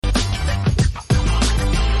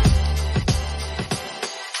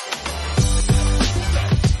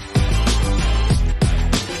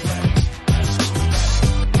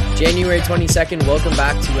January 22nd, welcome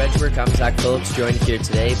back to Edgework. I'm Zack Phillips, joined here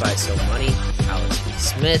today by So Money, Alex B.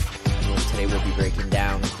 Smith. And today we'll be breaking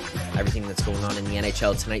down everything that's going on in the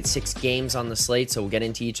NHL tonight. 6 games on the slate, so we'll get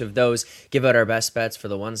into each of those, give out our best bets for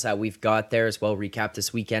the ones that we've got there as well, recap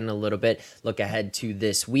this weekend a little bit, look ahead to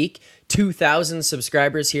this week. 2,000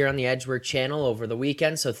 subscribers here on the Edgework channel over the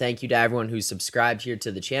weekend, so thank you to everyone who's subscribed here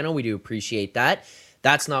to the channel. We do appreciate that.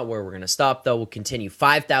 That's not where we're going to stop, though. We'll continue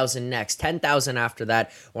 5,000 next, 10,000 after that.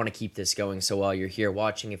 I want to keep this going, so while you're here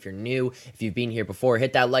watching, if you're new, if you've been here before,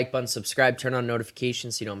 hit that like button, subscribe, turn on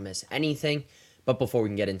notifications so you don't miss anything. But before we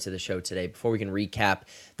can get into the show today, before we can recap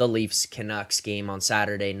the Leafs-Canucks game on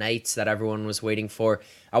Saturday nights that everyone was waiting for,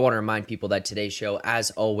 I want to remind people that today's show, as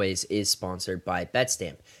always, is sponsored by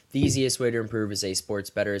BetStamp. The easiest way to improve as a sports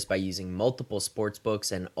bettor is by using multiple sports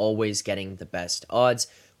books and always getting the best odds.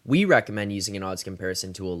 We recommend using an odds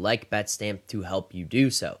comparison tool like BetStamp to help you do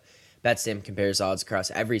so. BetStamp compares odds across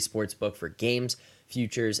every sports book for games,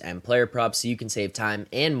 futures, and player props, so you can save time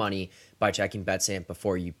and money by checking BetStamp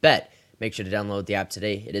before you bet. Make sure to download the app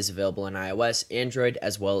today. It is available on iOS, Android,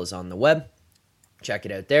 as well as on the web. Check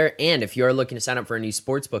it out there. And if you're looking to sign up for a new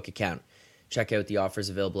sportsbook account, check out the offers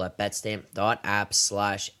available at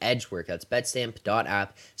betstamp.app/edgework. That's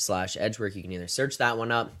betstamp.app/edgework. You can either search that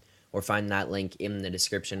one up or find that link in the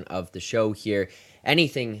description of the show here.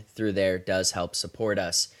 Anything through there does help support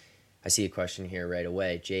us. I see a question here right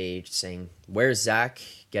away. JH saying, where's Zack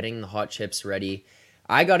getting the hot chips ready?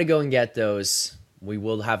 I got to go and get those. We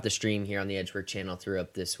will have the stream here on the Edgework channel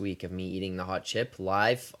throughout this week of me eating the hot chip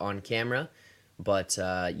live on camera. But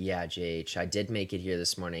yeah, JH, I did make it here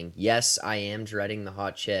this morning. Yes, I am dreading the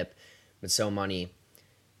hot chip. But So Money,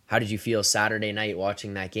 how did you feel Saturday night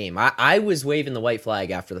watching that game? I was waving the white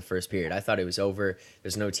flag after the first period. I thought it was over.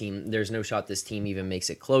 There's no shot this team even makes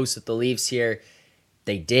it close with the Leafs here.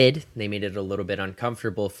 They did. They made it a little bit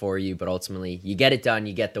uncomfortable for you, but ultimately you get it done,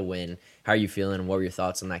 you get the win. How are you feeling? What were your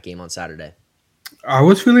thoughts on that game on Saturday? I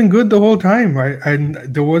was feeling good the whole time.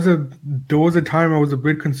 There was a time I was a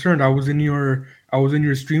bit concerned. I was in your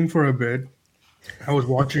stream for a bit. I was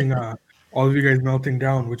watching all of you guys melting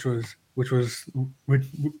down, which was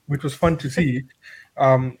fun to see.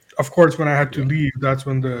 Of course, when I had to leave, that's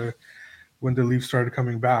when the Leafs started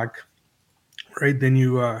coming back. Right, then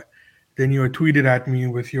you tweeted at me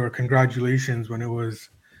with your congratulations when it was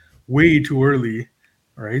way too early.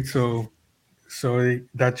 Right, so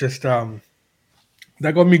that just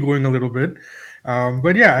that got me going a little bit.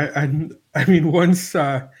 But yeah, I mean, once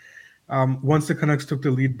the Canucks took the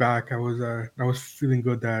lead back, I was feeling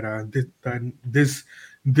good that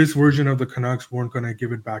this version of the Canucks weren't going to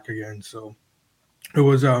give it back again. So it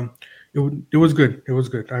was it was good. It was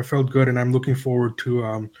good. I felt good, and I'm looking forward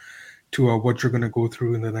to what you're going to go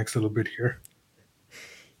through in the next little bit here.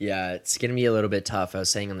 Yeah, it's going to be a little bit tough. I was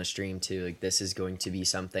saying on the stream too, like this is going to be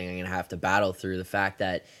something I'm going to have to battle through. The fact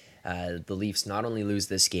that the Leafs not only lose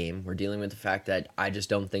this game, we're dealing with the fact that I just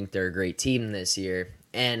don't think they're a great team this year.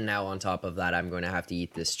 And now on top of that, I'm going to have to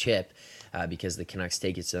eat this chip because the Canucks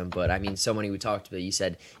take it to them. But I mean, so many we talked about, you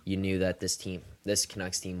said you knew that this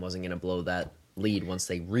Canucks team wasn't going to blow that lead once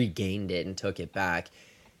they regained it and took it back.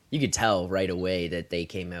 You could tell right away that they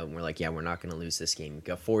came out and were like, yeah, we're not going to lose this game. We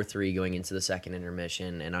got 4-3 going into the second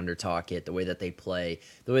intermission, and under Talkett, the way that they played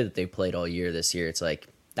all year this year, it's like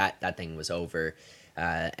that thing was over.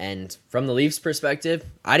 And from the Leafs' perspective,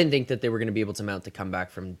 I didn't think that they were going to be able to mount the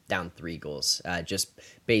comeback from down 3 goals, just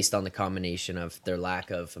based on the combination of their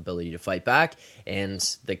lack of ability to fight back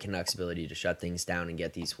and the Canucks' ability to shut things down and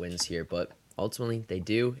get these wins here. But ultimately, they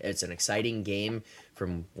do. It's an exciting game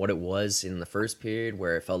from what it was in the first period,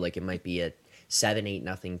 where it felt like it might be a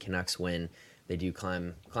 7-8-0 Canucks win. They do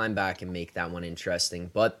climb back and make that one interesting.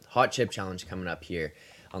 But hot chip challenge coming up here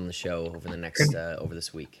on the show over the next over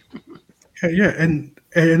this week. Yeah, and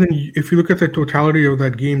then if you look at the totality of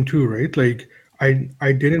that game too, right? Like I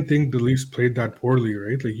didn't think the Leafs played that poorly,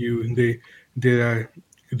 right? Like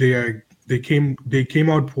they came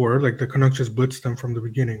out poor. Like the Canucks just blitzed them from the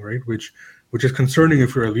beginning, right? Which is concerning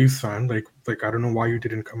if you're a Leafs fan. Like I don't know why you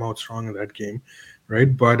didn't come out strong in that game,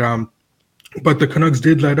 right? But the Canucks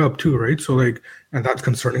did let up too, right? So like, and that's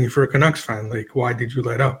concerning if you're a Canucks fan. Like, why did you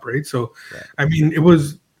let up, right? So, right. I mean,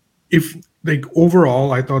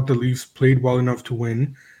 overall, I thought the Leafs played well enough to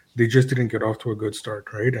win. They just didn't get off to a good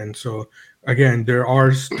start, right? And so, again, there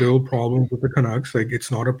are still problems with the Canucks. Like,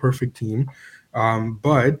 it's not a perfect team,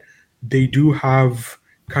 but they do have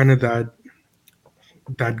kind of that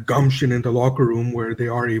gumption in the locker room where they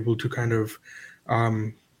are able to kind of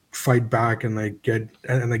fight back and get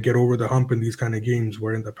over the hump in these kind of games,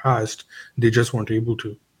 where in the past they just weren't able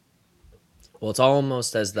to. Well, it's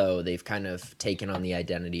almost as though they've kind of taken on the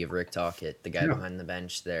identity of Rick Tocchet, the guy Yeah. behind the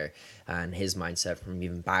bench there, and his mindset from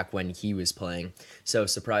even back when he was playing. So,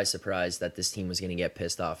 surprise, surprise, that this team was going to get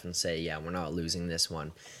pissed off and say, yeah, we're not losing this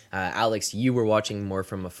one. Alex, you were watching more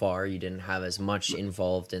from afar. You didn't have as much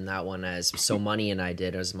involved in that one as So Money and I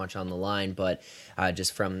did, as much on the line. But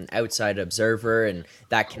just from outside observer and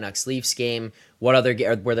that Canucks Leafs game, what other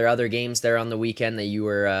were there other games there on the weekend that you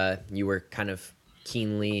were kind of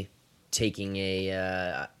keenly taking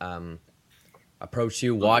a approach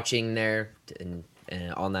to watching there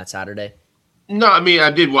on that Saturday? No, I mean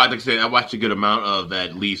I did watch. Like I said, I watched a good amount of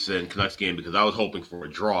that Leafs and Canucks game because I was hoping for a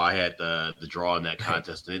draw. I had the draw in that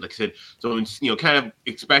contest, and like I said, so kind of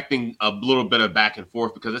expecting a little bit of back and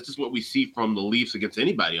forth because that's just what we see from the Leafs against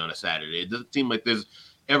anybody on a Saturday. It doesn't seem like there's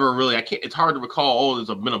ever really. I can't. It's hard to recall. Oh,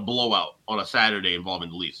 there's been a blowout on a Saturday involving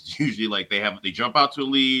the Leafs. It's usually like they jump out to a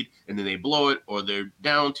lead and then they blow it, or they're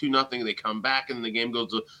down 2-0, they come back and the game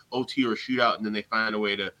goes to OT or a shootout, and then they find a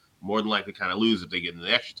way to more than likely kind of lose if they get into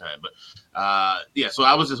the extra time. But so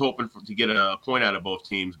I was just hoping to get a point out of both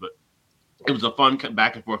teams. But it was a fun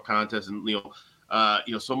back and forth contest, and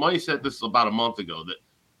so Money said this about a month ago that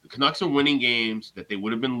the Canucks are winning games that they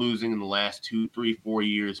would have been losing in the last 2, 3, 4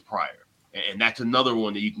 years prior. And that's another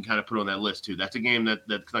one that you can kind of put on that list too. That's a game that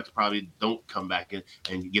the Canucks probably don't come back in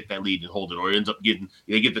and get that lead and hold it, or ends up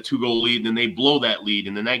they get the 2-goal lead and then they blow that lead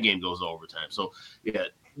and then that game goes to overtime. So yeah,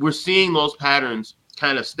 we're seeing those patterns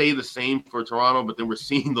kind of stay the same for Toronto, but then we're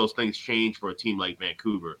seeing those things change for a team like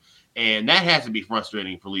Vancouver. And that has to be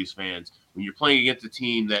frustrating for Leafs fans when you're playing against a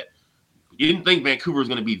team that you didn't think Vancouver was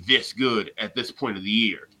going to be this good at this point of the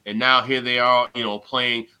year. And now here they are,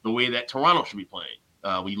 playing the way that Toronto should be playing.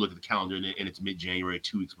 When you look at the calendar and it's mid-January,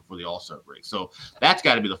 2 weeks before the All-Star break. So that's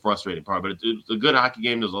got to be the frustrating part. But it's a good hockey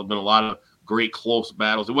game. There's been a lot of great close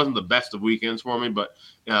battles. It wasn't the best of weekends for me, but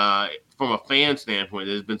from a fan standpoint,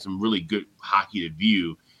 there's been some really good hockey to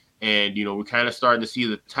view. And, we're kind of starting to see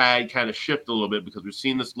the tide kind of shift a little bit because we're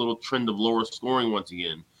seeing this little trend of lower scoring once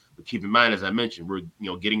again. But keep in mind, as I mentioned, we're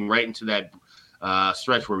getting right into that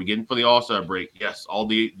stretch where we're getting for the All-Star break. Yes, all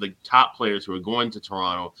the top players who are going to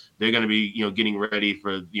Toronto, they're going to be getting ready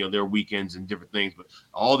for their weekends and different things. But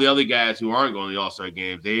all the other guys who aren't going to the All-Star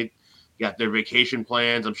games, they got their vacation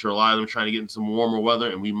plans. I'm sure a lot of them are trying to get in some warmer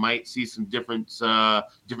weather, and we might see some different style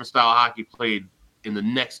of hockey played in the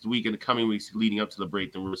next week and the coming weeks leading up to the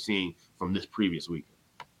break than we're seeing from this previous weekend.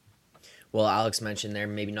 Well, Alex mentioned there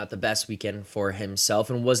maybe not the best weekend for himself,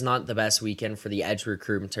 and was not the best weekend for the Edge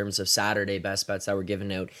Recruit in terms of Saturday best bets that were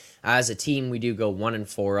given out. As a team, we do go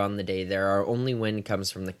 1-4 on the day there. Our only win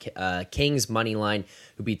comes from the Kings money line,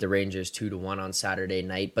 who beat the Rangers 2-1 on Saturday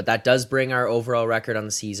night. But that does bring our overall record on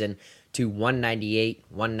the season to 198,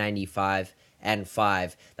 195, and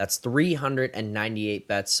 5. That's 398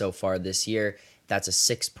 bets so far this year. That's a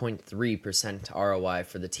 6.3% ROI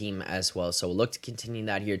for the team as well. So we'll look to continue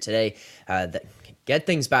that here today. Get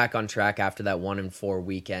things back on track after that 1-4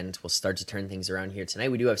 weekend. We'll start to turn things around here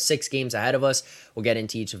tonight. We do have 6 games ahead of us. We'll get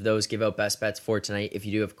into each of those, give out best bets for tonight. If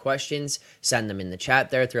you do have questions, send them in the chat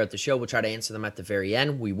there throughout the show. We'll try to answer them at the very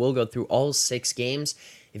end. We will go through all 6 games.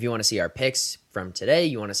 If you want to see our picks from today,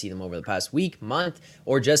 you want to see them over the past week, month,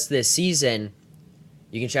 or just this season,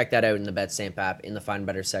 you can check that out in the BetStamp app in the Find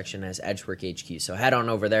Better section as Edgework HQ. So head on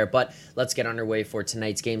over there. But let's get underway for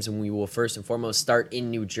tonight's games, and we will first and foremost start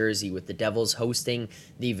in New Jersey with the Devils hosting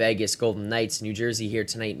the Vegas Golden Knights. New Jersey here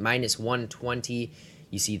tonight, -120.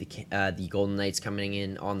 You see the Golden Knights coming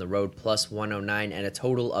in on the road, +109, and a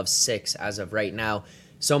total of 6 as of right now.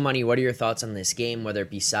 So, Money, what are your thoughts on this game, whether it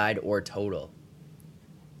be side or total?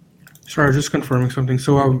 Sorry, just confirming something.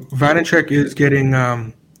 So Vanacek is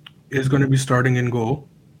going to be starting in goal.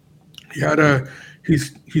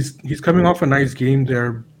 He's coming off a nice game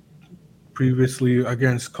there previously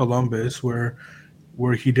against Columbus where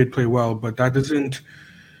he did play well, but that doesn't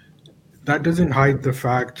hide the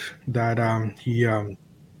fact that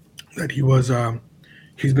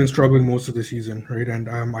he's been struggling most of the season, right? And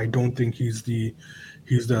I don't think he's the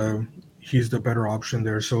better option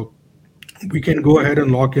there. So we can go ahead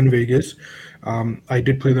and lock in Vegas. I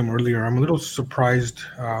did play them earlier. I'm a little surprised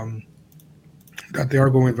that they are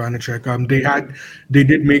going with Vanacek. They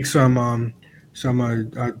did make some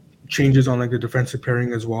changes on like the defensive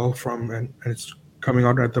pairing as well and it's coming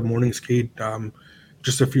out at the morning skate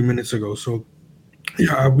just a few minutes ago. So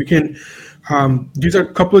yeah, we can. These are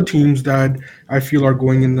a couple of teams that I feel are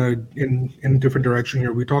going in a different direction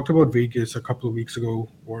here. We talked about Vegas a couple of weeks ago,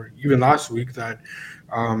 or even last week, that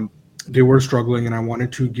they were struggling, and I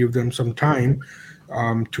wanted to give them some time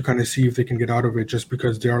to kind of see if they can get out of it, just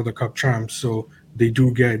because they are the Cup champs. So they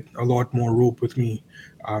do get a lot more rope with me,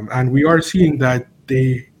 and we are seeing that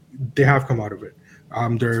they have come out of it.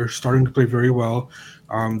 They're starting to play very well.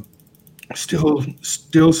 Um,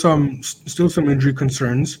 still some injury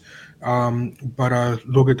concerns, but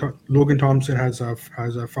Logan Thompson has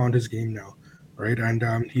found his game now, right? And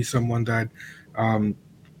um, he's someone that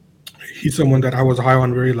I was high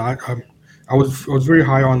on I was very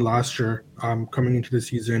high on last year, coming into the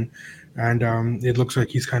season, and it looks like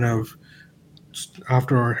he's kind of,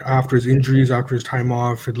 after his injuries, after his time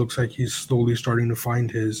off, it looks like he's slowly starting to find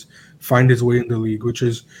his way in the league, which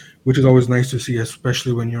is always nice to see,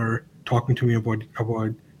 especially when you're talking to me about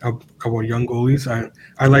young goalies.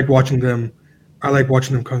 I like watching them. I like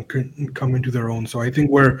watching them come into their own. So I think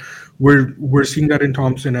we're seeing that in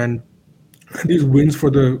Thompson, and these wins for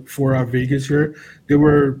Vegas here, they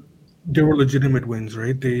were they were legitimate wins,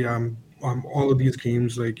 right? They all of these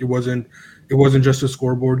games, like, it wasn't just a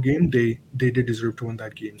scoreboard game. They did deserve to win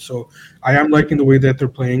that game. So I am liking the way that they're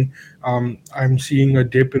playing. I'm seeing a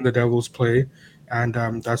dip in the Devils' play, and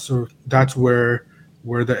that's where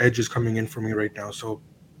the edge is coming in for me right now. So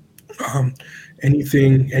um,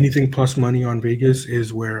 anything plus money on Vegas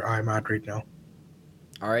is where I'm at right now.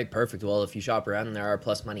 All right, perfect. Well, if you shop around, there are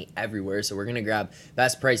plus money everywhere. So we're going to grab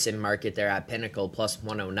best price in market there at Pinnacle plus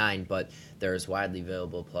 109, but there's widely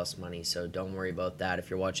available plus money. So don't worry about that.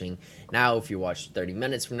 If you're watching now, if you watch 30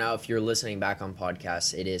 minutes from now, if you're listening back on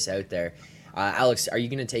podcasts, it is out there. Alex, are you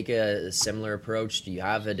going to take a similar approach? Do you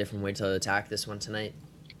have a different way to attack this one tonight?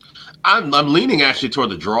 I'm leaning actually toward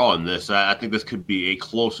the draw in this. I think this could be a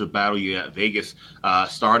closer battle. You got Vegas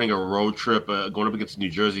starting a road trip, going up against the New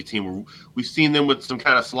Jersey team. We've seen them with some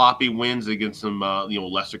kind of sloppy wins against some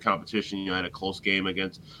lesser competition. Had a close game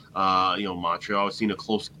against Montreal. I've seen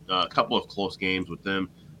a couple of close games with them.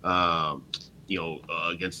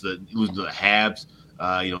 Against losing to the Habs.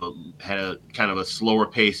 Had a kind of a slower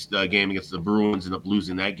paced game against the Bruins. Ended up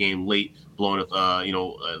losing that game late, blowing up.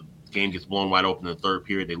 Game gets blown wide open in the third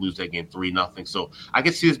period. They lose that game 3-0. So I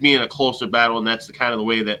can see this being a closer battle, and that's the kind of the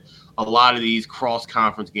way that a lot of these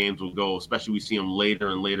cross-conference games will go, especially we see them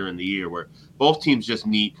later and later in the year where both teams just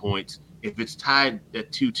need points. If it's tied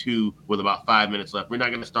at 2-2 with about 5 minutes left, we're not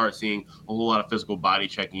going to start seeing a whole lot of physical body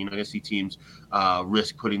checking. You're not going to see teams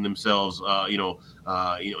risk putting themselves,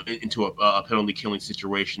 into a penalty killing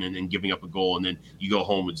situation and giving up a goal, and then you go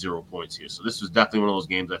home with 0 points here. So this was definitely one of those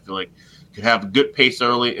games I feel like could have a good pace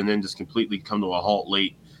early and then just completely come to a halt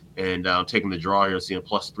late. And taking the draw here, seeing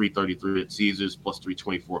plus 333 at Caesars, plus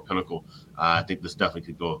 324 Pinnacle. I think this definitely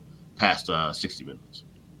could go past 60 minutes.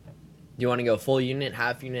 Do you want to go full unit,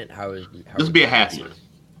 half unit? This would be a half unit.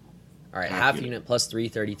 All right, half unit plus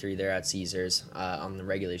 333 there at Caesars on the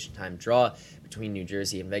regulation time draw between New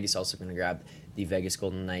Jersey and Vegas. Also going to grab the Vegas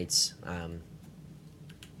Golden Knights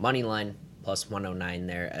money line plus 109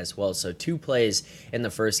 there as well. So 2 plays in the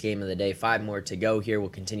first game of the day, 5 more to go here. We'll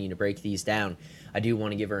continue to break these down. I do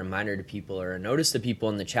want to give a reminder to people, or a notice to people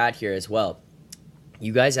in the chat here as well.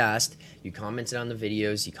 You guys asked, you commented on the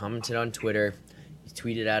videos, you commented on Twitter, you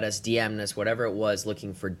tweeted at us, DM'd us, whatever it was,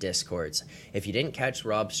 looking for Discords. If you didn't catch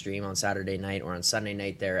Rob's stream on Saturday night or on Sunday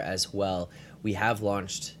night there as well, we have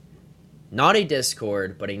launched not a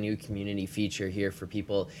Discord, but a new community feature here for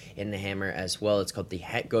people in the Hammer as well. It's called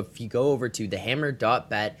if you go over to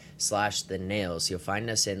thehammer.bet/thenails, you'll find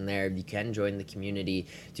us in there. You can join the community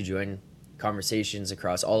to join conversations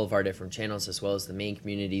across all of our different channels, as well as the main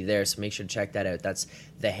community there. So make sure to check that out. That's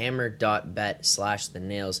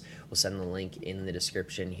thehammer.bet/thenails. We'll send the link in the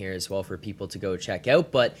description here as well for people to go check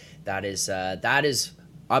out. But that is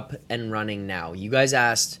up and running now. You guys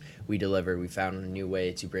asked, we delivered. We found a new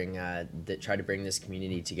way to try to bring this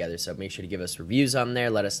community together. So make sure to give us reviews on there.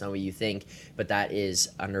 Let us know what you think. But that is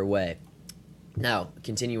underway. Now,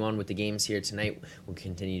 continue on with the games here tonight. We'll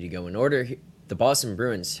continue to go in order. The Boston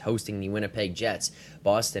Bruins hosting the Winnipeg Jets.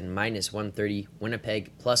 Boston minus 130,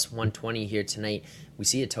 Winnipeg plus 120 here tonight. We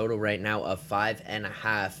see a total right now of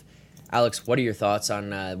 5.5. Alex, what are your thoughts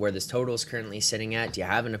on where this total is currently sitting at? Do you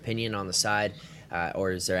have an opinion on the side?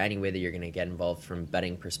 Or is there any way that you're going to get involved from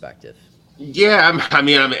betting perspective? Yeah,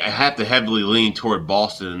 I have to heavily lean toward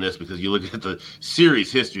Boston in this because you look at the series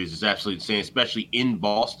histories, it's absolutely insane, especially in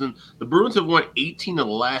Boston. The Bruins have won 18 of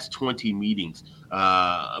the last 20 meetings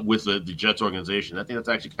with the Jets organization. I think that's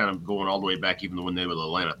actually kind of going all the way back even when they were the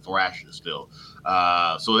Atlanta Thrashers still.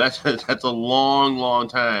 So that's a long, long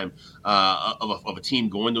time of a team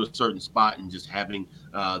going to a certain spot and just having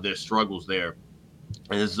their struggles there.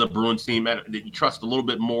 And this is a Bruins team that you trust a little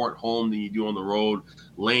bit more at home than you do on the road.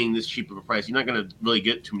 Laying this cheap of a price, you're not going to really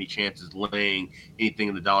get too many chances laying anything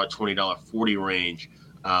in the $20, $40 range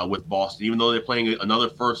with Boston. Even though they're playing another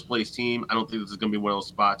first place team, I don't think this is going to be one of those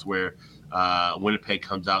spots where Winnipeg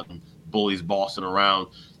comes out and bullies Boston around.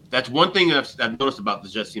 That's one thing that I've noticed about the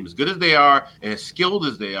Jets team. As good as they are and as skilled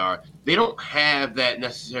as they are, they don't have that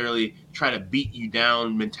necessarily try to beat you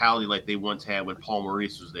down mentality like they once had when Paul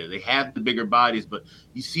Maurice was there. They have the bigger bodies, but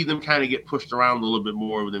you see them kind of get pushed around a little bit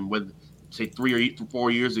more than when, say, 3 or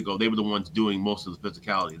 4 years ago, they were the ones doing most of the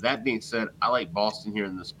physicality. That being said, I like Boston here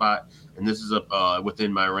in the spot, and this is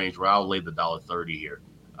within my range where I'll lay the $1.30 here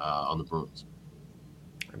on the Bruins.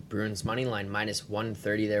 Bruins money line minus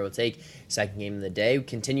 130 there. We'll take second game of the day. We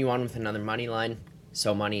continue on with another money line.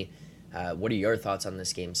 So money. What are your thoughts on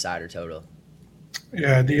this game, side or total?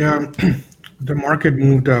 Yeah, the market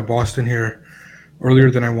moved Boston here earlier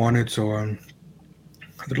than I wanted, so I'm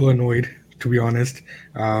a little annoyed, to be honest,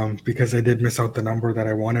 because I did miss out the number that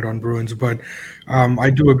I wanted on Bruins. But I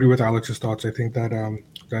do agree with Alex's thoughts. I think that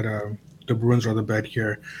the Bruins are the bet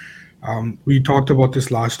here. We talked about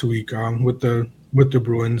this last week with the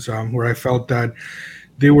Bruins, where I felt that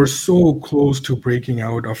they were so close to breaking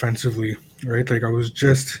out offensively, right? Like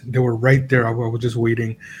they were right there. I was just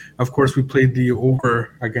waiting. Of course, we played the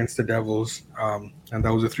over against the Devils, and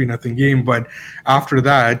that was a 3-0 game. But after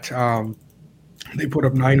that, they put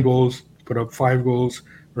up 9 goals, put up 5 goals,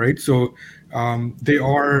 right? So they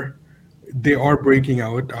are breaking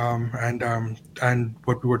out, and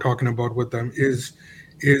what we were talking about with them is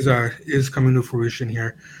coming to fruition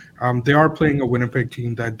here. They are playing a Winnipeg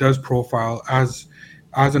team that does profile as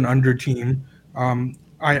an under team. I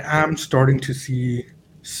am starting to see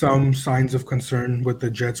some signs of concern with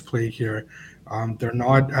the Jets play here. They're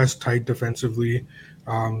not as tight defensively.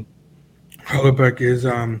 Um, Hellebuck is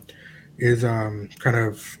kind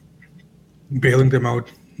of bailing them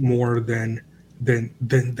out more than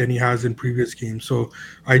he has in previous games. So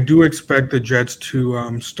I do expect the Jets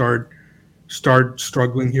to start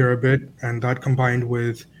struggling here a bit, and that combined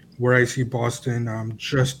with where I see Boston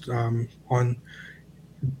just on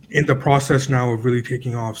in the process now of really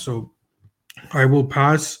taking off. So I will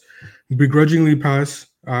pass, begrudgingly pass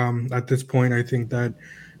at this point. I think that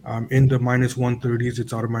in the minus 130s,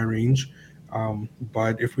 it's out of my range.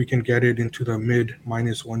 But if we can get it into the mid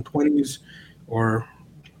minus 120s, or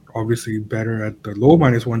obviously better at the low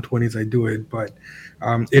minus 120s, I do it. But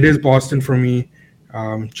it is Boston for me.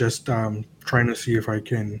 Just trying to see if I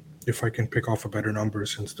can pick off a better number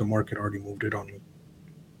since the market already moved it on me.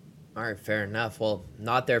 All right, fair enough. Well,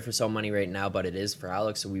 not there for so money right now, but it is for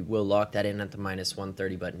Alex, so we will lock that in at the minus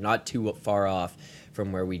 130, but not too far off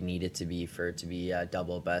from where we need it to be for it to be a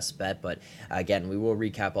double best bet. But again, we will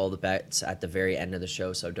recap all the bets at the very end of the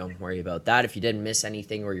show, so don't worry about that. If you didn't miss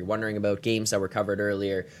anything or you're wondering about games that were covered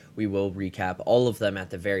earlier, we will recap all of them at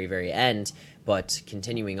the very, very end. But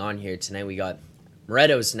continuing on here, tonight we got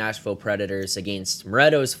Moreto's Nashville Predators against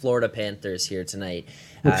Moreto's Florida Panthers here tonight.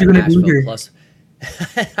 What's he gonna do Nashville here? plus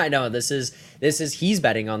I know this is he's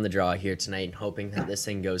betting on the draw here tonight and hoping that this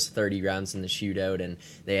thing goes 30 rounds in the shootout and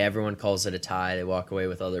everyone calls it a tie. They walk away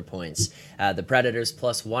with other points. The Predators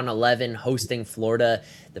plus 111 hosting Florida.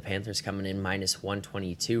 The Panthers coming in minus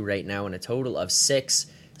 122 right now in a total of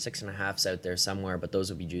 6.5's out there somewhere, but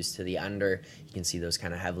those will be juiced to the under. You can see those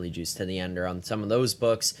kind of heavily juiced to the under on some of those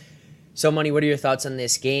books. So, Money, what are your thoughts on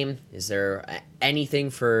this game? Is there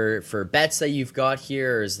anything for bets that you've got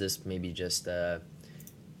here, or is this maybe just a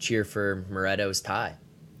cheer for Moreto's tie?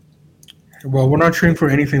 Well, we're not cheering for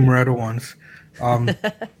anything Moreto wants, um,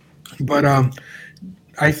 but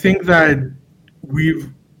I think that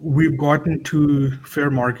we've gotten to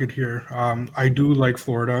fair market here. I do like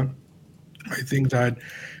Florida. I think that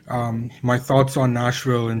my thoughts on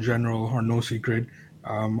Nashville in general are no secret.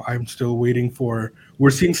 I'm still waiting for. We're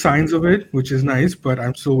seeing signs of it, which is nice, but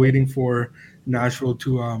I'm still waiting for Nashville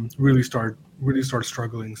to really start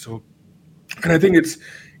struggling. So, and I think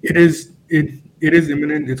it is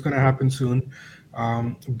imminent. It's going to happen soon.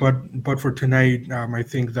 But for tonight, I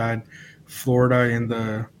think that Florida in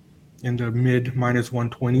the mid minus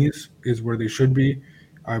 120s is where they should be.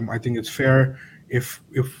 I think it's fair. If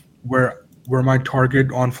where my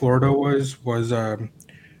target on Florida was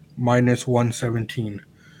minus 117.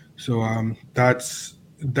 So that's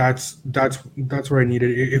where I need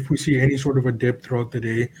it. If we see any sort of a dip throughout the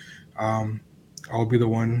day, um, I'll be the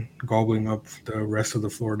one gobbling up the rest of the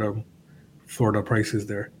Florida prices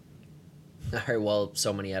there. All right, well,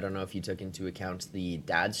 so many. I don't know if you took into account the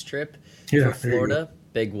dad's trip for Yeah, there you go. Florida.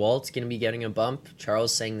 Big Walt's going to be getting a bump.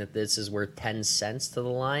 Charles saying that this is worth 10 cents to the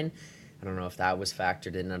line. I don't know if that was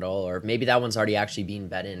factored in at all, or maybe that one's already actually being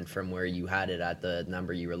bet in from where you had it at the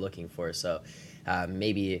number you were looking for. So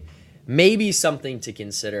maybe something to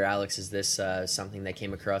consider. Alex, is this something that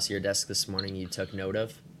came across your desk this morning you took note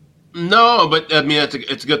of? No, but I mean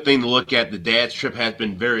it's a good thing to look at. The dad's trip has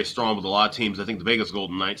been very strong with a lot of teams. I think the Vegas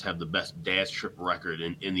Golden Knights have the best dad's trip record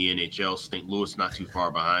in the NHL. St. Louis not too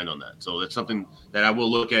far behind on that, so that's something that I will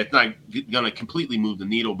look at. It's not going to completely move the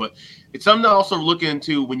needle, but it's something to also look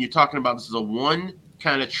into when you're talking about this is a one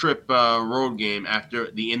kind of trip road game after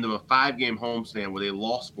the end of a 5-game homestand where they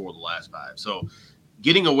lost 4 of the last 5. So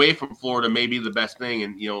getting away from Florida may be the best thing,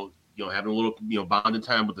 and having a little bonding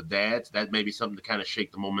time with the dads, that may be something to kind of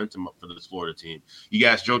shake the momentum up for this Florida team. You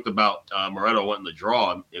guys joked about Moretto wanting the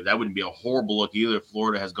draw. That wouldn't be a horrible look either.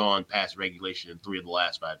 Florida has gone past regulation in 3 of the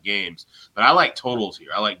last 5 games, but I like totals here.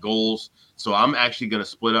 I like goals, so I'm actually going to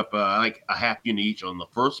split up like a half unit each on the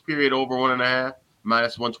first period over 1.5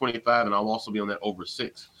 minus 125, and I'll also be on that over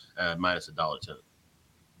 6 minus $1.10.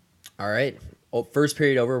 All right. First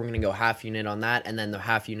period over, we're going to go half unit on that, and then the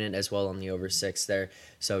half unit as well on the over 6 there.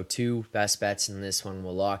 So 2 best bets in this one.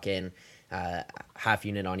 We'll lock in half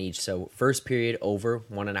unit on each. So first period over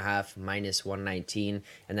 1.5 minus 119,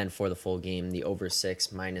 and then for the full game, the over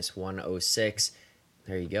 6 minus 106.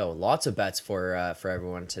 There you go. Lots of bets for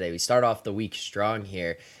everyone today. We start off the week strong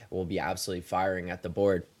here. We'll be absolutely firing at the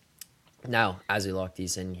board. Now, as we lock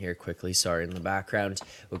these in here quickly, sorry in the background,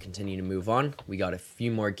 we'll continue to move on. We got a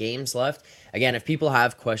few more games left. Again, if people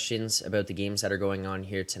have questions about the games that are going on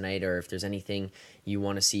here tonight, or if there's anything you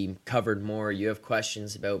want to see covered more, you have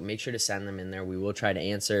questions about, make sure to send them in there. We will try to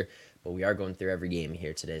answer, but we are going through every game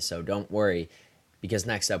here today, so don't worry, because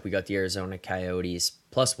next up we got the Arizona Coyotes,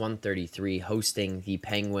 plus 133, hosting the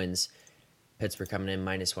Penguins. Pittsburgh coming in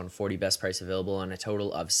minus 140, best price available on a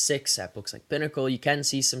total of 6 at books like Pinnacle. You can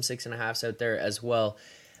see some 6.5s out there as well.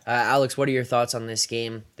 Alex, what are your thoughts on this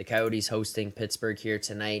game? The Coyotes hosting Pittsburgh here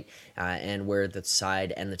tonight, and where the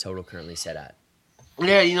side and the total currently set at.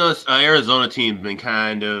 Yeah, this Arizona team's been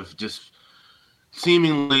kind of just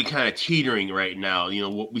seemingly kind of teetering right now.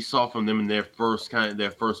 What we saw from them in their first kind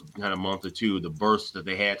of month or two, the burst that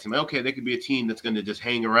they had. Seemed like, okay, they could be a team that's going to just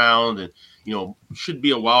hang around and should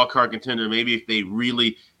be a wild card contender. Maybe if they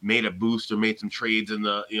really made a boost or made some trades in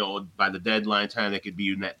the by the deadline time, they could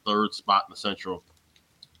be in that 3rd spot in the Central.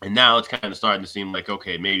 And now it's kind of starting to seem like,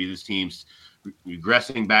 okay, maybe this team's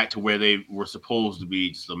regressing back to where they were supposed to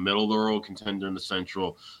be, just a middle-of-the-road contender in the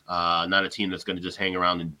Central, not a team that's going to just hang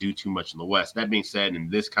around and do too much in the West. That being said, in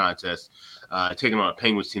this contest, taking on a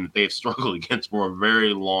Penguins team that they've struggled against for a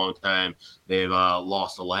very long time, they've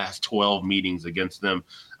lost the last 12 meetings against them.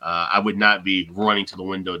 I would not be running to the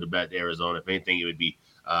window to bet Arizona. If anything, it would be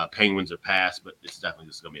Penguins or pass, but it's definitely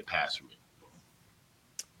just going to be a pass for me.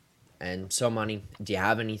 And so, Money, do you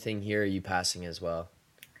have anything here, or are you passing as well?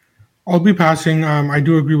 I'll be passing. I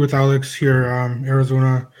do agree with Alex here.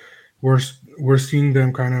 Arizona, we're seeing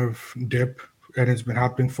them kind of dip, and it's been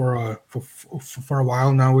happening for a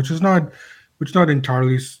while now, which is not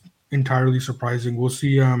entirely surprising. We'll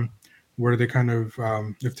see where they kind of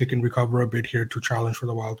if they can recover a bit here to challenge for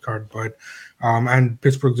the wild card. But and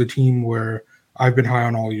Pittsburgh's a team where I've been high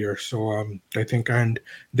on all year, so I think, and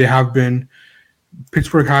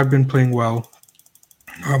Pittsburgh have been playing well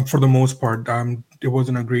for the most part. It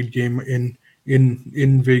wasn't a great game in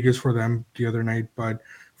Vegas for them the other night, but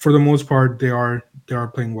for the most part they are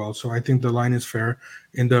playing well. So I think the line is fair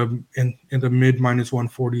in the mid minus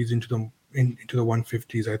 140s into the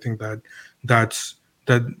 150s. I think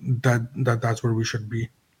that's where we should be.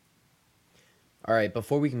 All right,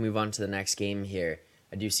 before we can move on to the next game here,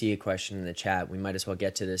 I do see a question in the chat. We might as well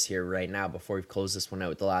get to this here right now before we close this one out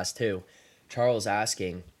with the last two. Charles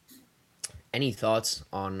asking, any thoughts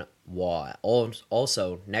on Waugh?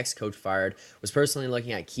 Also, next coach fired. Was personally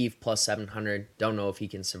looking at Keefe plus 700. Don't know if he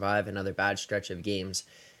can survive another bad stretch of games.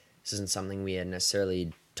 This isn't something we had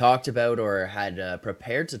necessarily talked about or had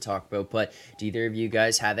prepared to talk about, but do either of you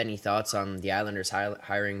guys have any thoughts on the Islanders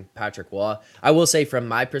hiring Patrick Waugh? I will say from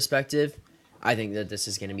my perspective, I think that this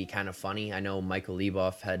is going to be kind of funny. I know Michael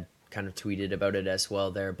Leboff had kind of tweeted about it as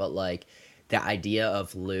well there, but like, the idea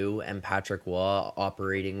of Lou and Patrick Waugh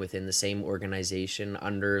operating within the same organization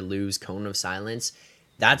under Lou's cone of silence,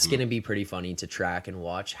 that's going to be pretty funny to track and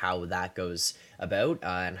watch how that goes about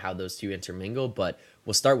and how those two intermingle. But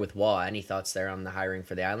we'll start with Waugh. Any thoughts there on the hiring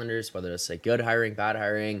for the Islanders, whether it's like good hiring, bad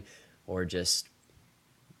hiring, or just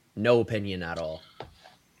no opinion at all?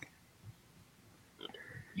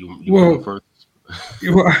 You want first?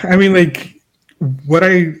 Well, I mean, like, what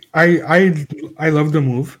I love the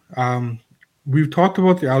move. We've talked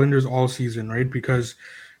about the Islanders all season, right? Because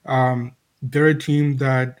they're a team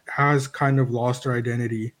that has kind of lost their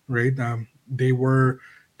identity, right? They were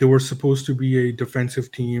supposed to be a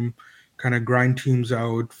defensive team, kind of grind teams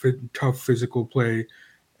out, tough physical play,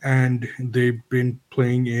 and they've been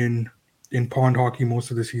playing in pond hockey most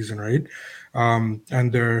of the season, right?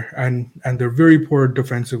 And they're very poor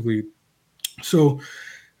defensively. So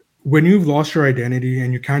when you've lost your identity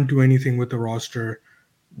and you can't do anything with the roster,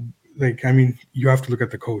 like, I mean, you have to look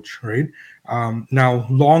at the coach, right? Now,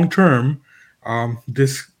 long term,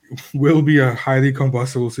 this will be a highly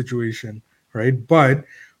combustible situation, right? But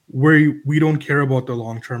we don't care about the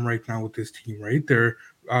long term right now with this team, right?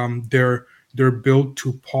 Um, they're they're built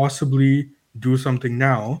to possibly do something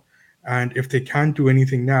now, and if they can't do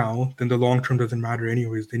anything now, then the long term doesn't matter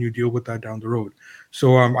anyways. Then you deal with that down the road.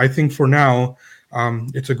 So I think for now,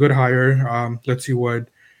 it's a good hire. Let's see what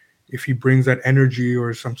if he brings that energy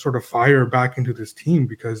or some sort of fire back into this team,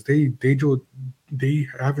 because they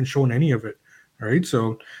haven't shown any of it. All right,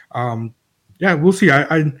 so um, yeah, we'll see.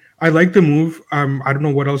 I like the move. I don't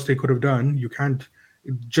know what else they could have done. You can't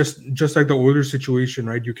just like the Oilers situation,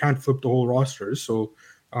 right? You can't flip the whole roster. So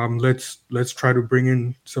let's try to bring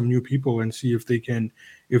in some new people and see if they can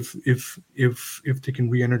if they can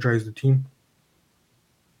re-energize the team.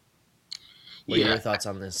 What are your Yeah. thoughts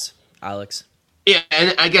on this, Alex? Yeah,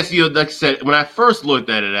 and I guess like I said, when I first looked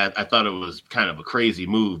at it, I thought it was kind of a crazy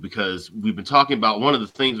move because we've been talking about one of the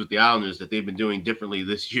things with the Islanders that they've been doing differently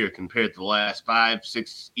this year compared to the last 5,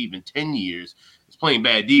 6, even 10 years is playing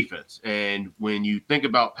bad defense. And when you think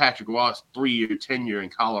about Patrick Ross' 3-year tenure in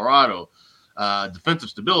Colorado, defensive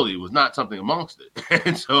stability was not something amongst it.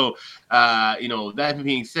 And so, that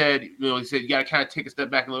being said, he said you got to kind of take a step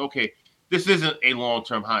back and look, okay, this isn't a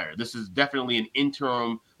long-term hire. This is definitely an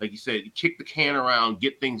interim, like you said, kick the can around,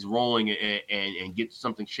 get things rolling, and get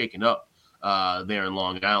something shaken up there in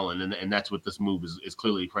Long Island. And that's what this move is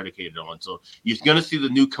clearly predicated on. So you're going to see the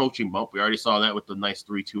new coaching bump. We already saw that with the nice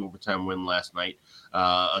 3-2 overtime win last night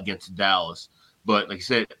against Dallas. But like I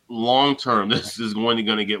said, long-term, this is going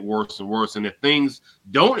to get worse and worse. And if things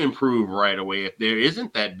don't improve right away, if there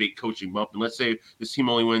isn't that big coaching bump, and let's say this team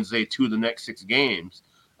only wins, say, 2 of the next 6 games,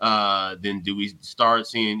 then do we start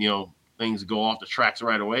seeing, things go off the tracks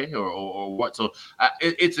right away or what? So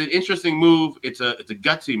it's an interesting move. It's a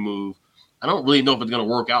gutsy move. I don't really know if it's going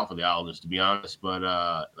to work out for the Islanders, to be honest. But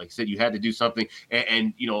like I said, you had to do something.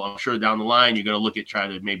 And I'm sure down the line, you're going to look at trying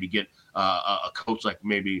to maybe get a coach like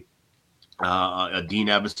maybe a Dean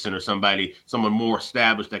Evison or someone more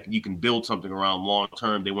established that you can build something around long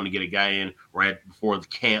term. They want to get a guy in right before the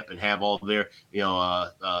camp and have all their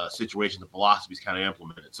situations and philosophies kind of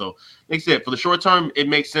implemented. So, like I said, for the short term, it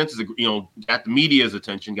makes sense. Got the media's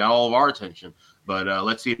attention, got all of our attention, but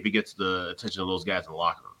let's see if he gets the attention of those guys in the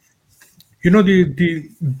locker room.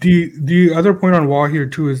 The other point on Wall here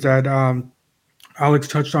too is that Alex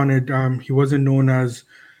touched on it. He wasn't known as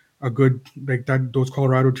a good, like that. Those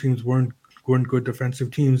Colorado teams weren't good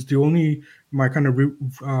defensive teams. The only my kind of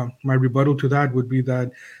my rebuttal to that would be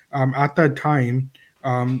that at that time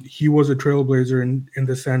he was a trailblazer in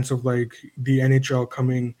the sense of like the NHL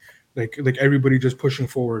coming, like everybody just pushing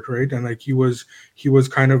forward, right? And like he was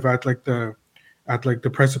kind of at the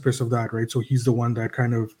precipice of that, right? So he's the one that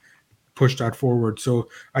kind of pushed that forward. So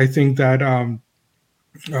I think that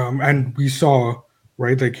and we saw,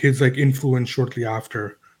 right, like his like influence shortly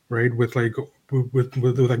after, right, with like with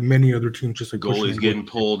like many other teams just like goalies getting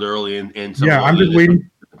pulled early and some yeah, of I'm just waiting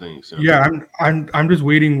things. Yeah, I'm just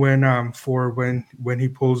waiting for when he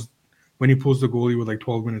pulls the goalie with like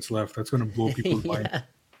 12 minutes left. That's gonna blow people's mind.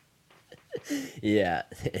 Yeah,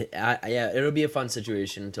 yeah, it'll be a fun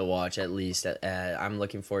situation to watch. At least I'm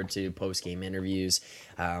looking forward to post game interviews,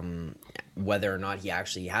 whether or not he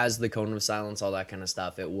actually has the cone of silence, all that kind of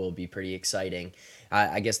stuff. It will be pretty exciting.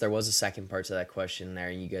 I guess there was a second part to that question there,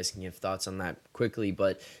 and you guys can give thoughts on that quickly.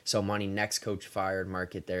 But so, Monty, next coach fired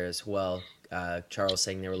market there as well. Charles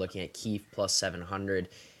saying they were looking at Keefe plus 700.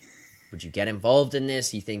 Would you get involved in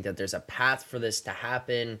this? You think that there's a path for this to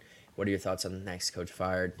happen? What are your thoughts on the next coach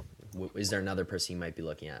fired? Is there another person you might be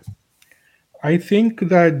looking at? I think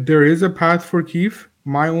that there is a path for Keefe.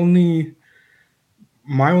 My only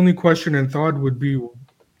question and thought would be,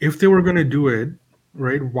 if they were going to do it,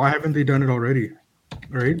 right, why haven't they done it already,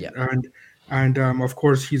 right? Yeah. And of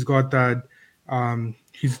course he's got that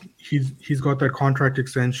contract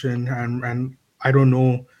extension, and I don't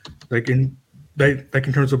know, like in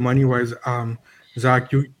terms of money wise,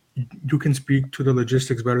 Zach, you can speak to the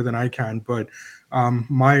logistics better than I can, but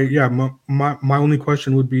my only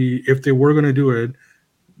question would be, if they were going to do it,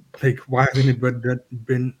 like why hasn't it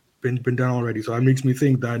been done already? So that makes me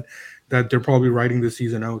think that they're probably writing the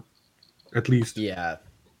season out, at least. Yeah.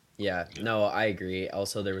 Yeah, no, I agree.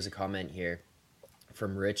 Also, there was a comment here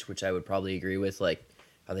from Rich, which I would probably agree with. Like,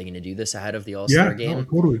 are they going to do this ahead of the All Star Yeah, no, game?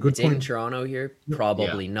 totally. Good It's in point. Toronto here. Yep. Yeah.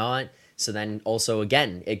 Probably not. So then also,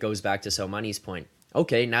 again, it goes back to So Money's point.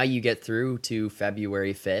 Okay, now you get through to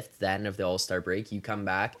February 5th, the end of the All Star break. You come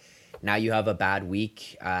back. Now you have a bad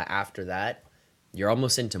week after that. You're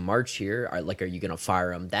almost into March here. Are you going to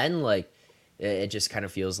fire him then? Like, it just kind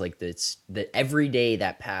of feels like that's that every day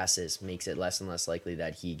that passes makes it less and less likely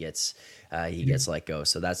that he gets let go.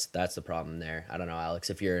 So that's the problem there. I don't know,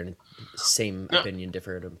 Alex, if you're in same No, opinion,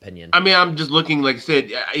 different opinion. I mean, I'm just looking, like I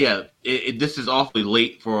said, yeah. This is awfully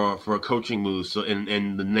late for a coaching move. So,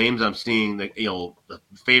 and the names I'm seeing, like the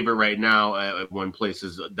favorite right now at one place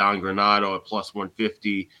is Don Granado at plus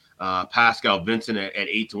 150. Pascal Vincent at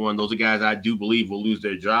 8-1. Those are guys I do believe will lose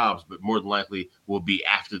their jobs, but more than likely will be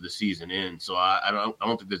after the season ends. So I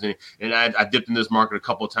don't think there's any. And I dipped in this market a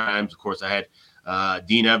couple of times. Of course, I had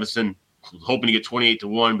Dean Evison hoping to get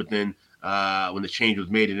 28-1, but then when the change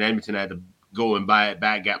was made in Edmonton, I had to go and buy it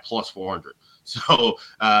back, got plus 400. So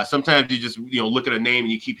sometimes you just look at a name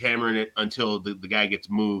and you keep hammering it until the guy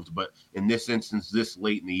gets moved. But in this instance, this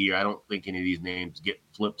late in the year, I don't think any of these names get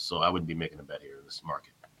flipped. So I wouldn't be making a bet here in this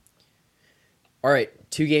market. All right,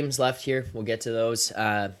 2 games left here. We'll get to those.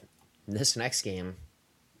 This next game,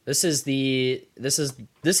 this is the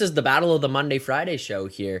battle of the Monday Friday show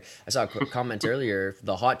here. I saw a comment earlier.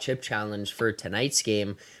 The hot chip challenge for tonight's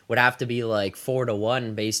game would have to be like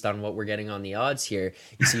 4-1 based on what we're getting on the odds here.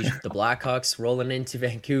 You see the Blackhawks rolling into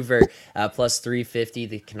Vancouver plus 350.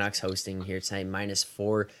 The Canucks hosting here tonight minus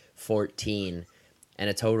 414, and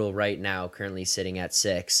a total right now currently sitting at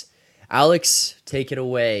 6. Alex, take it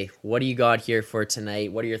away. What do you got here for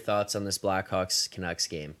tonight? What are your thoughts on this Blackhawks-Canucks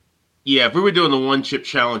game? Yeah, if we were doing the one chip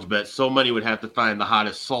challenge bet, so many would have to find the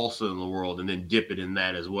hottest salsa in the world and then dip it in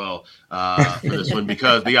that as well for this one,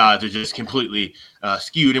 because the odds are just completely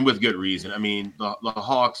skewed, and with good reason. I mean, the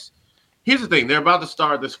Hawks, here's the thing. They're about to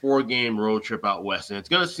start this 4-game road trip out west, and it's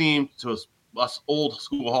going to seem to us old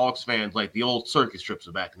school Hawks fans like the old circus trips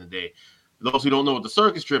of back in the day. For those who don't know what the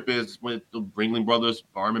circus trip is, when the Ringling Brothers,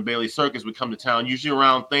 Barnum and Bailey Circus would come to town, usually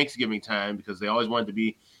around Thanksgiving time, because they always wanted to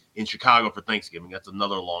be in Chicago for Thanksgiving. That's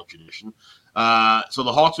another long tradition. So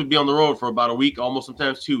the Hawks would be on the road for about a week, almost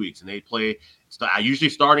sometimes 2 weeks, and they'd play usually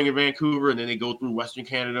starting in Vancouver, and then they go through Western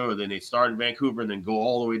Canada, or then they start in Vancouver and then go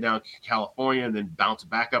all the way down to California and then bounce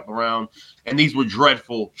back up around. And these were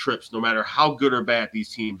dreadful trips, no matter how good or bad these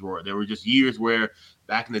teams were. There were just years where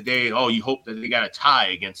back in the day, you hope that they got a tie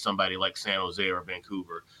against somebody like San Jose or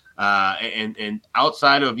Vancouver. And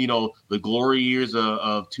outside of, the glory years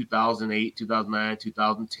of 2008, 2009,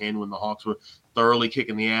 2010, when the Hawks were thoroughly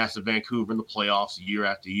kicking the ass of Vancouver in the playoffs year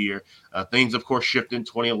after year, things, of course, shifted in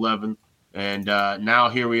 2011. And now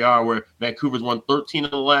here we are, where Vancouver's won 13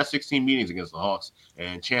 of the last 16 meetings against the Hawks.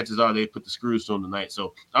 And chances are they put the screws to them tonight.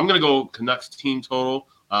 So I'm going to go Canucks team total.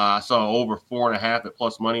 I saw over 4.5 at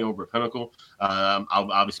plus money over at Pinnacle. I'll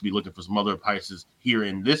obviously be looking for some other prices here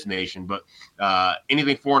in this nation, but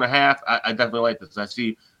anything 4.5, I definitely like this. I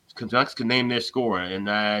see Canucks can name their score, and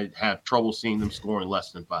I have trouble seeing them scoring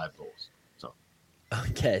less than 5 goals.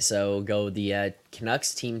 Okay, so we'll go the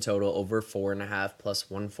Canucks team total over 4.5 plus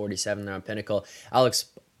 147 there on Pinnacle. Alex,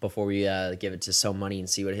 before we give it to So Money and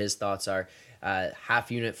see what his thoughts are, half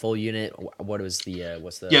unit, full unit. What was the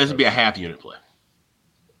what's the? Yeah, this would be a half unit play.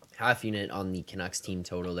 Half unit on the Canucks team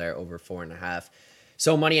total there over 4.5.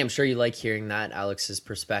 So Money, I'm sure you like hearing that, Alex's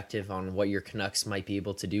perspective on what your Canucks might be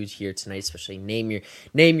able to do here tonight, especially name your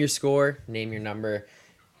score, name your number.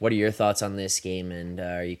 What are your thoughts on this game, and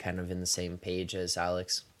are you kind of in the same page as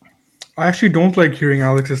Alex? I actually don't like hearing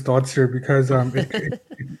Alex's thoughts here, because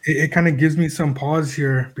it kind of gives me some pause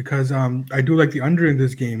here, because I do like the under in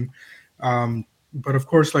this game. But of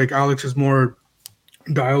course, like, Alex is more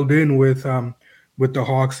dialed in with the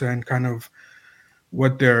Hawks and kind of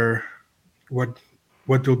what they'll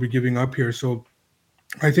be giving up here. So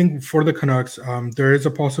I think for the Canucks, there is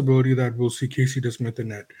a possibility that we'll see Casey DeSmith in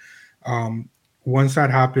net. Once that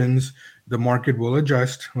happens, the market will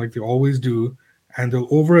adjust like they always do, and they'll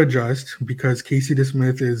over adjust because Casey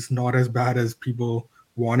DeSmith is not as bad as people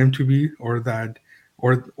want him to be, or that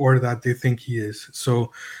they think he is.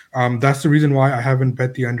 So that's the reason why I haven't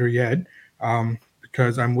bet the under yet,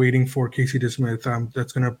 because I'm waiting for Casey DeSmith.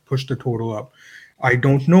 That's going to push the total up. I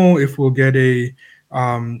don't know if we'll get a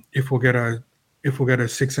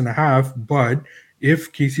 6.5, but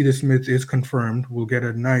if Casey DeSmith is confirmed, we'll get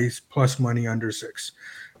a nice plus money under 6.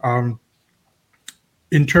 In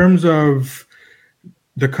terms of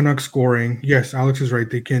the Canucks scoring, yes, Alex is right.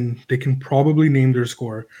 They can probably name their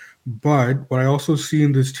score. But what I also see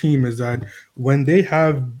in this team is that when they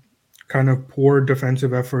have kind of poor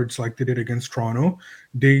defensive efforts like they did against Toronto,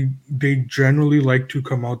 they generally like to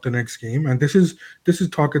come out the next game. And this is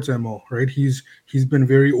Tockett's MO, right? He's been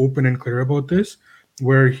very open and clear about this,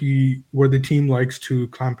 where the team likes to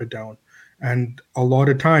clamp it down. And a lot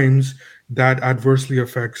of times that adversely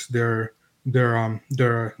affects their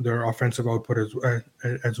offensive output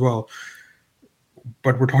as well.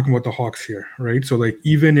 But we're talking about the Hawks here, right? So like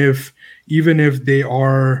even if they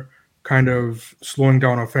are kind of slowing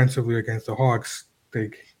down offensively against the Hawks,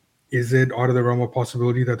 like is it out of the realm of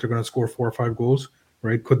possibility that they're going to score 4 or 5 goals?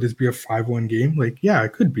 Right? Could this be a 5-1 game? Like, yeah,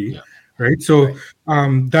 it could be. Yeah. Right. So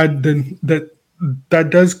Right. that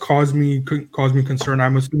does cause me concern.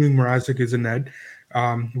 I'm assuming Mrazek is a net,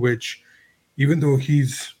 which even though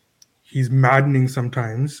he's maddening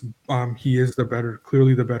sometimes, he is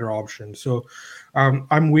clearly the better option. So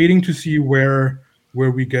I'm waiting to see where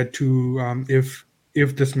we get to,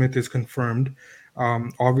 if the Smith is confirmed.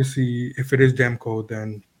 Obviously, if it is Demko,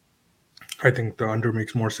 then I think the under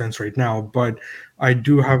makes more sense right now. But I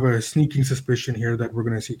do have a sneaking suspicion here that we're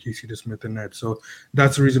going to see Casey DeSmith in net. So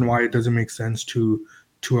that's the reason why it doesn't make sense to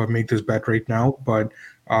make this bet right now. But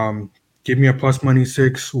give me a plus money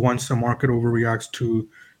 6 once the market overreacts to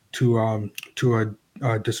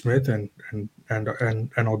a DeSmith,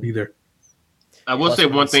 and I'll be there. I will Plus say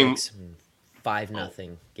one thing.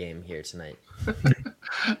 5-0 game here tonight.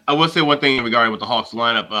 I will say one thing regarding with the Hawks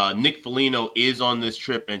lineup. Nick Foligno is on this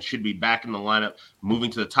trip and should be back in the lineup,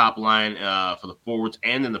 moving to the top line for the forwards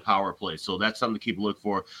and in the power play. So that's something to keep a look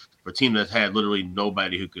for a team that's had literally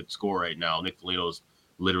nobody who could score right now. Nick Foligno is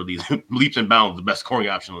literally leaps and bounds the best scoring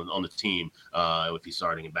option on the team if he's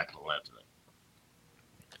starting and back in the lineup tonight.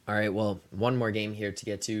 All right, well, one more game here to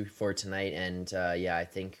get to for tonight, and I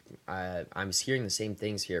think I'm hearing the same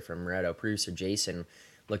things here from Moretto, producer Jason,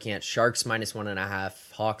 looking at Sharks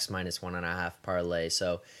 -1.5, Hawks -1.5 parlay.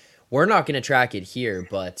 So we're not going to track it here,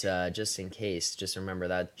 but just in case, just remember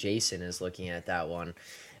that Jason is looking at that one.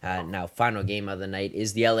 Now, final game of the night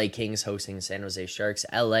is the LA Kings hosting the San Jose Sharks.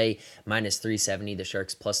 LA -370, the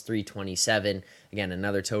Sharks +327. Again,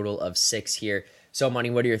 another total of 6 here. So, Money,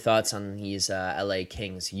 what are your thoughts on these LA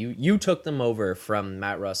Kings? You took them over from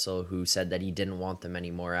Matt Russell, who said that he didn't want them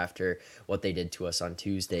anymore after what they did to us on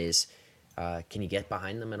Tuesdays. Can you get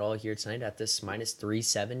behind them at all here tonight at this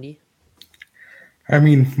 -370? I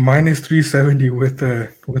mean, -370 with a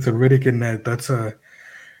Riddick in net. That's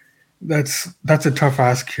a tough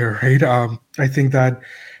ask here, right? I think that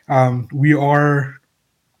we are.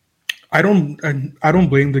 I don't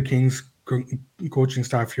blame the Kings coaching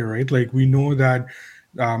staff here, right? Like we know that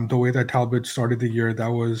the way that Talbot started the year, that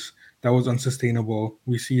was unsustainable.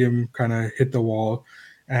 We see him kind of hit the wall,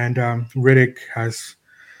 and Riddick has.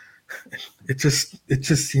 It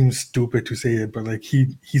just seems stupid to say it, but like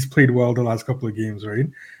he's played well the last couple of games, right?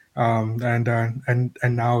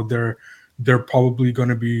 And now they're probably going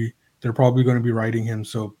to be riding him.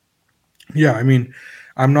 So yeah, I mean,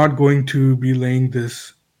 I'm not going to be laying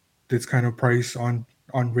this kind of price on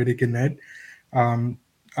Riddick and net.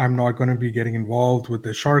 I'm not going to be getting involved with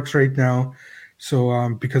the Sharks right now.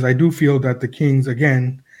 So because I do feel that the Kings,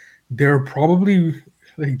 again, they're probably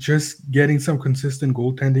like just getting some consistent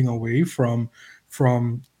goaltending away from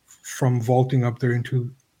vaulting up there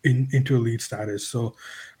into elite status. So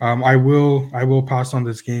I will pass on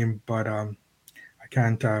this game, but I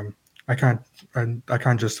can't I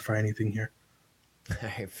can't justify anything here. All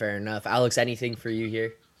right, fair enough. Alex, anything for you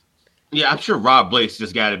here? Yeah, I'm sure Rob Blake's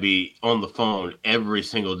just got to be on the phone every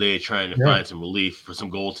single day trying to find some relief for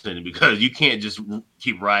some goaltending because you can't just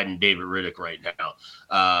keep riding David Riddick right now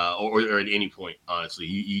or at any point, honestly.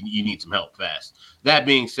 You need some help fast. That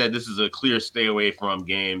being said, this is a clear stay away from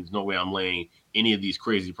game. There's no way I'm laying any of these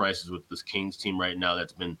crazy prices with this Kings team right now.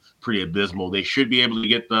 That's been pretty abysmal. They should be able to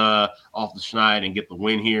get off the schneid and get the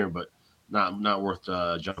win here, but not worth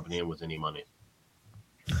jumping in with any money.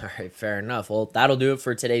 All right, fair enough. Well, that'll do it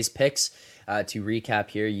for today's picks. To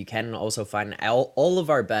recap here, you can also find all of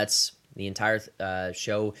our bets, the entire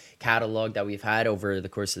show catalog that we've had over the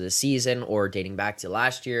course of the season or dating back to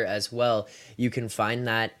last year as well. You can find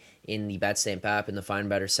that in the BetStamp app in the Find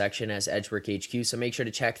Better section as Edgework HQ, so make sure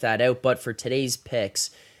to check that out. But for today's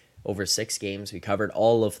picks, over 6 games, we covered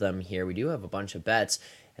all of them here. We do have a bunch of bets.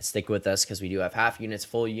 Stick with us because we do have half units,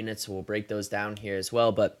 full units, so we'll break those down here as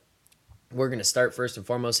well. But we're going to start first and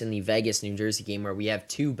foremost in the Vegas, New Jersey game where we have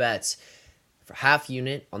 2 bets for half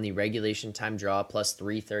unit on the regulation time draw plus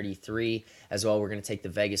 333. As well, we're going to take the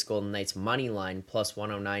Vegas Golden Knights money line plus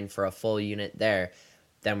 109 for a full unit there.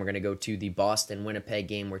 Then we're going to go to the Boston Winnipeg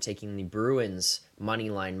game. We're taking the Bruins money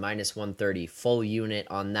line minus 130, full unit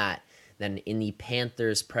on that. Then in the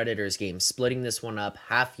Panthers-Predators game, splitting this one up,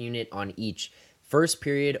 half unit on each. First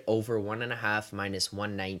period over 1.5 minus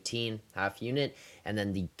 119, half unit. And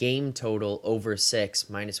then the game total over 6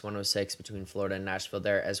 minus 106 between Florida and Nashville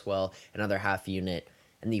there as well, another half unit.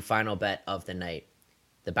 And the final bet of the night,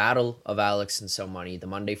 the Battle of Alex and So Money, the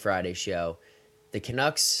Monday Friday show. The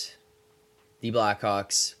Canucks, the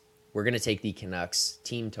Blackhawks, we're going to take the Canucks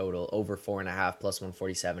team total over 4.5 plus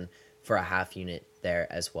 147 for a half unit there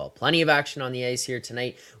as well. Plenty of action on the ice here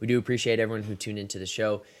tonight. We do appreciate everyone who tuned into the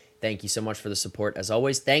show. Thank you so much for the support as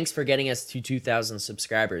always. Thanks for getting us to 2,000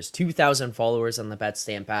 subscribers, 2,000 followers on the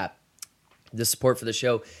BetStamp app. The support for the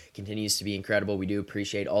show continues to be incredible. We do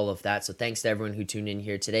appreciate all of that. So thanks to everyone who tuned in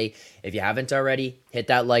here today. If you haven't already, hit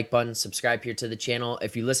that like button, subscribe here to the channel.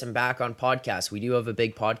 If you listen back on podcasts, we do have a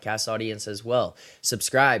big podcast audience as well.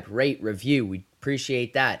 Subscribe, rate, review. We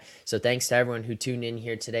appreciate that. So thanks to everyone who tuned in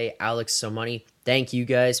here today. Alex So Money, thank you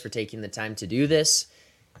guys for taking the time to do this.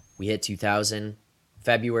 We hit 2,000.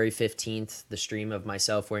 February 15th, the stream of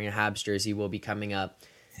myself wearing a Habs jersey will be coming up.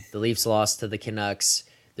 The Leafs lost to the Canucks.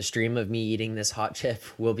 The stream of me eating this hot chip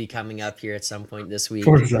will be coming up here at some point this week.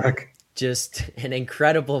 Poor Zack. Just an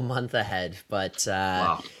incredible month ahead, but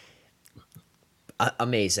Wow.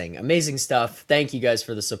 Amazing stuff. Thank you guys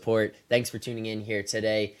for the support. Thanks for tuning in here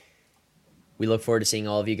today. We look forward to seeing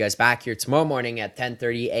all of you guys back here tomorrow morning at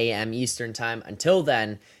 10:30 a.m. Eastern time. Until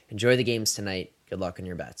then, enjoy the games tonight. Good luck on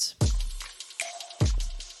your bets.